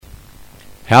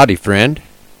Howdy, friend.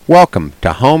 Welcome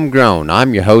to Homegrown.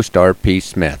 I'm your host, R.P.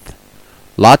 Smith.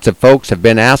 Lots of folks have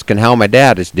been asking how my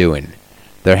dad is doing.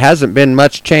 There hasn't been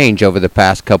much change over the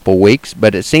past couple weeks,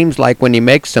 but it seems like when he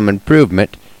makes some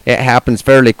improvement, it happens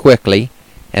fairly quickly,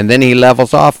 and then he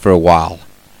levels off for a while.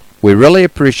 We really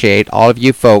appreciate all of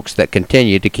you folks that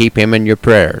continue to keep him in your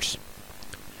prayers.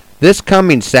 This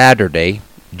coming Saturday,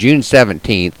 June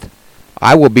 17th,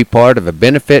 I will be part of a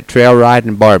benefit trail ride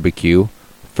and barbecue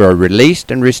for a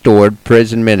released and restored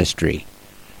prison ministry.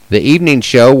 The evening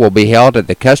show will be held at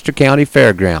the Custer County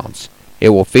Fairgrounds. It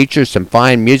will feature some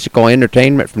fine musical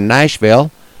entertainment from Nashville,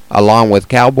 along with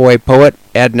cowboy poet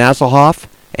Ed Nasselhoff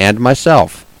and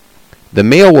myself. The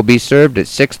meal will be served at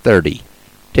 6:30.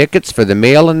 Tickets for the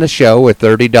meal and the show are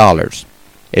 $30.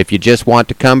 If you just want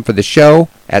to come for the show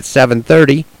at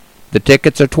 7:30, the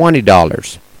tickets are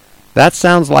 $20. That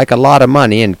sounds like a lot of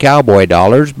money in cowboy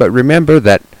dollars, but remember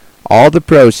that all the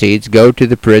proceeds go to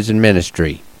the prison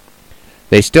ministry.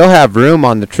 They still have room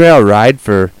on the trail ride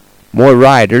for more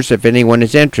riders if anyone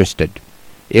is interested.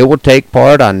 It will take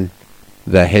part on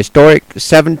the historic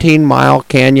 17-mile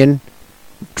canyon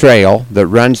trail that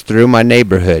runs through my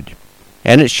neighborhood,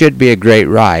 and it should be a great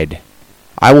ride.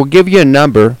 I will give you a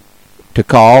number to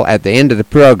call at the end of the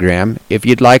program if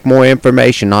you'd like more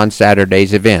information on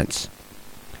Saturday's events.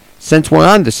 Since we're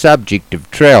on the subject of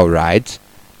trail rides,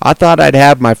 I thought I'd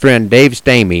have my friend Dave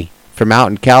Stamey from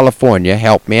out in California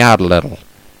help me out a little.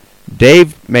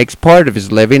 Dave makes part of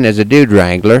his living as a dude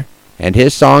wrangler, and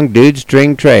his song Dude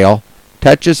String Trail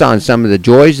touches on some of the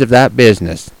joys of that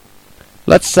business.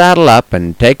 Let's saddle up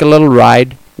and take a little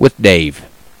ride with Dave.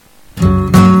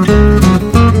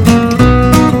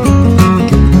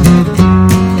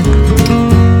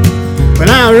 Well,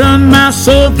 I run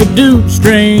myself a dude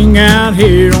string out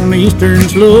here on the eastern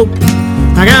slope.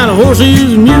 I got a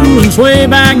horses and mules and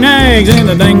swayback nags, and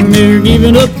I dang near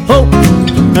giving up hope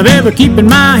of ever keeping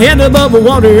my head above the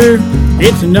water.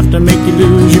 It's enough to make you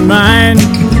lose your mind.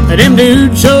 Them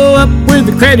dudes show up with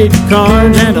the credit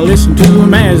cards, and I listen to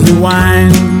them as they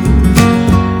whine.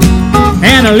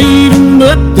 And I lead them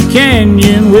up the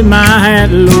canyon with my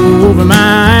hat low over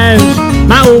my eyes.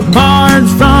 My old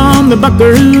cards from the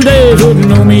buckaroo days wouldn't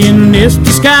know me in this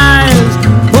disguise.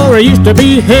 For I used to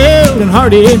be held and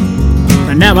hearty,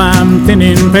 and now I'm thin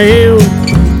and pale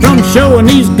from showing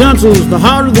these gunsels the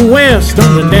heart of the West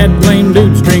on the dead-blame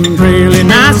dude string trail.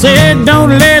 And I said,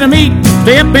 don't let them eat,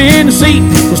 step in the seat,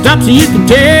 we'll stop so you can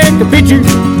take a picture.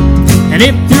 And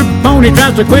if your pony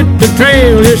tries to quit the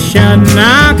trail, just shout and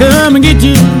I'll come and get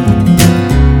you.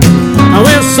 Oh,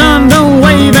 well, son, don't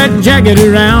wave that jacket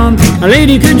around.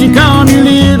 Lady, could you calm your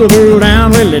little girl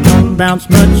down? Well, it don't bounce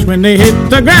much when they hit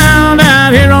the ground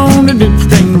out here on the dude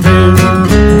string trail.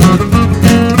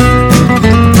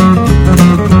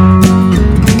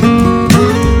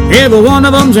 Every one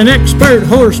of them's an expert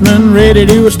horseman, ready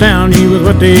to astound you with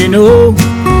what they know.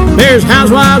 There's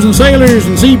housewives and sailors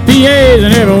and CPAs,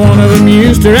 and every one of them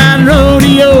used to ride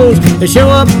rodeos. They show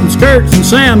up in skirts and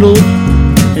sandals,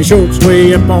 and shorts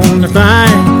way up on the thigh.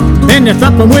 Then they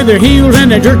thump them with their heels, and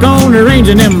they jerk on their reins,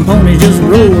 and them ponies just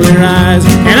roll their eyes.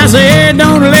 And I said,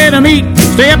 don't let them eat,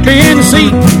 stay up in the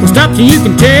seat, we'll stop so you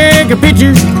can take a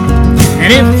picture.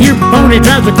 And if your pony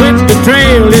tries to quit the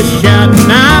trail, just shout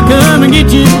and I'll come and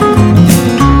get you.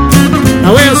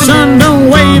 Well, son,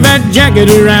 don't wave that jacket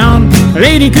around.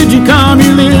 Lady, could you calm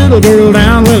your little girl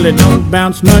down? Well, it don't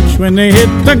bounce much when they hit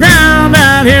the ground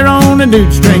out here on the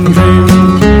dude string trail.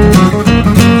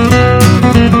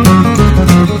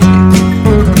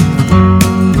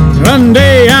 One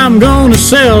day I'm gonna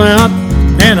sell out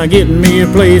and I get me a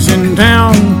place in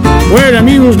town where the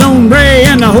mules don't bray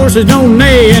and the horses don't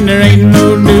neigh and there ain't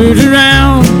no dudes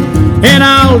around. And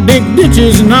I'll dig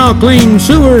ditches and I'll clean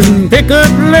sewers and pick up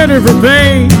litter for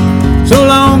pay, so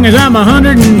long as I'm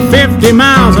 150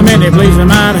 miles from any place I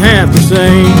might have to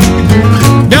say.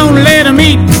 Don't let them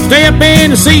eat, stay up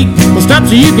in the seat, we'll stop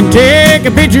so you can take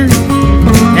a picture.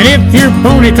 And if your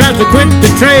pony tries to quit the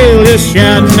trail, just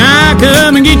shout and I'll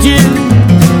come and get you.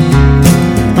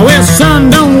 Well,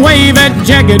 son, don't wave that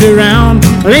jacket around.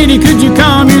 Lady, could you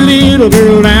calm your little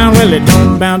girl down? Well, it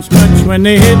don't bounce much when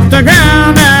they hit the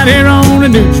ground out here on the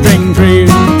dude string trail.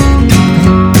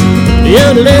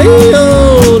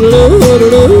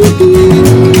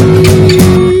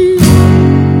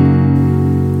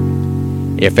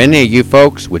 If any of you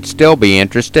folks would still be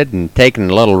interested in taking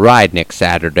a little ride next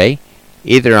Saturday,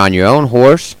 either on your own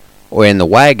horse or in the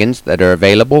wagons that are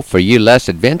available for you less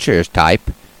adventurous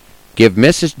type, give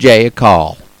Mrs. J a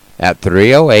call at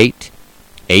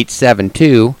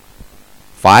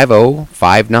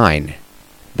 308-872-5059.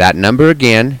 That number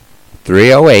again,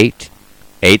 308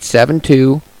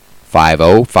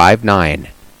 872-5059.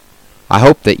 I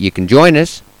hope that you can join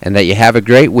us and that you have a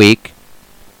great week.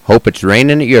 Hope it's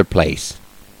raining at your place.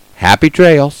 Happy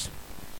trails.